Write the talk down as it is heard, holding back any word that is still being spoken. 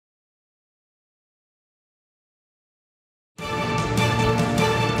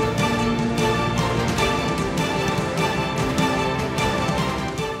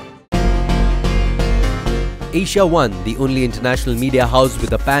AsiaOne, the only international media house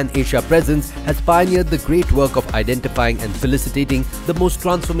with a pan-Asia presence, has pioneered the great work of identifying and felicitating the most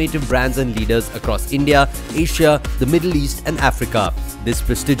transformative brands and leaders across India, Asia, the Middle East and Africa. This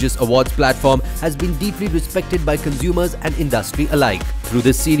prestigious awards platform has been deeply respected by consumers and industry alike. Through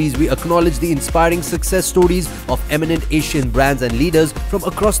this series, we acknowledge the inspiring success stories of eminent Asian brands and leaders from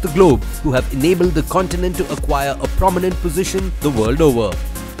across the globe who have enabled the continent to acquire a prominent position the world over.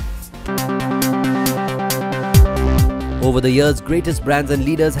 Over the years, Greatest Brands and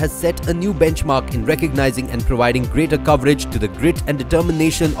Leaders has set a new benchmark in recognizing and providing greater coverage to the grit and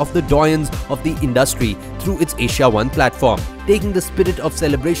determination of the doyens of the industry through its AsiaOne platform. Taking the spirit of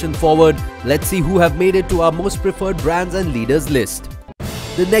celebration forward, let's see who have made it to our most preferred brands and leaders list.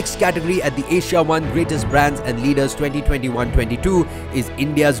 The next category at the AsiaOne Greatest Brands and Leaders 2021-22 is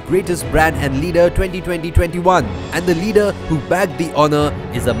India's Greatest Brand and Leader 2020-21, and the leader who bagged the honor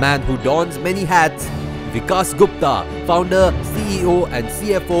is a man who dons many hats, Vikas Gupta, founder, CEO and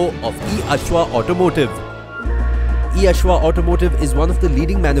CFO of e-Ashwa Automotive. e-Ashwa Automotive is one of the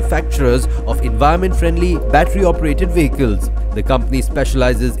leading manufacturers of environment-friendly battery-operated vehicles. The company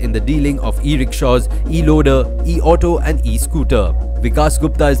specializes in the dealing of e-rickshaws, e-loader, e-auto and e-scooter. Vikas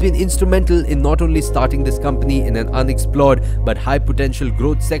Gupta has been instrumental in not only starting this company in an unexplored but high-potential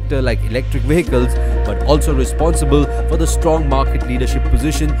growth sector like electric vehicles, but also responsible for the strong market leadership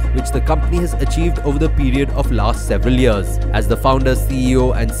position which the company has achieved over the period of last several years. As the founder,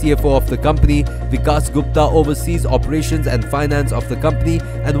 CEO and CFO of the company, Vikas Gupta oversees operations and finance of the company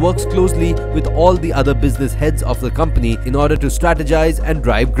and works closely with all the other business heads of the company in order to strategize and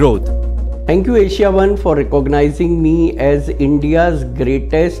drive growth. Thank you AsiaOne for recognizing me as India's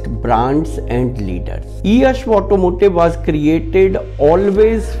greatest brands and leaders. e-Ashwa Automotive was created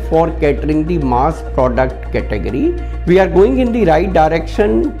always for catering the mass product category. We are going in the right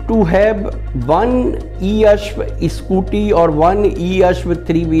direction to have one e-Ashwa scooty or one e-Ashwa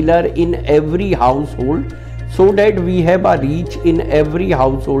three-wheeler in every household, so that we have a reach in every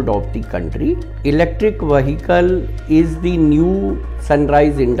household of the country. Electric vehicle is the new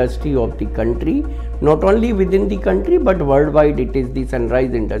sunrise industry of the country. Not only within the country but worldwide it is the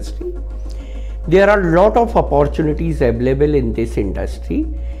sunrise industry. There are a lot of opportunities available in this industry.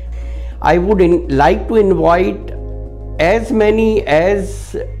 I would like to invite as many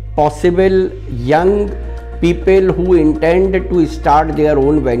as possible young people who intend to start their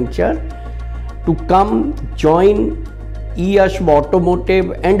own venture to come join e-Ashwa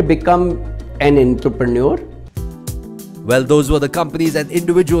Automotive and become an entrepreneur. Well, those were the companies and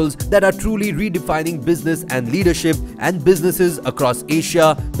individuals that are truly redefining business and leadership and businesses across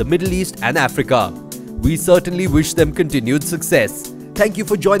Asia, the Middle East and Africa. We certainly wish them continued success. Thank you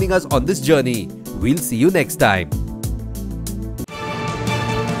for joining us on this journey. We'll see you next time.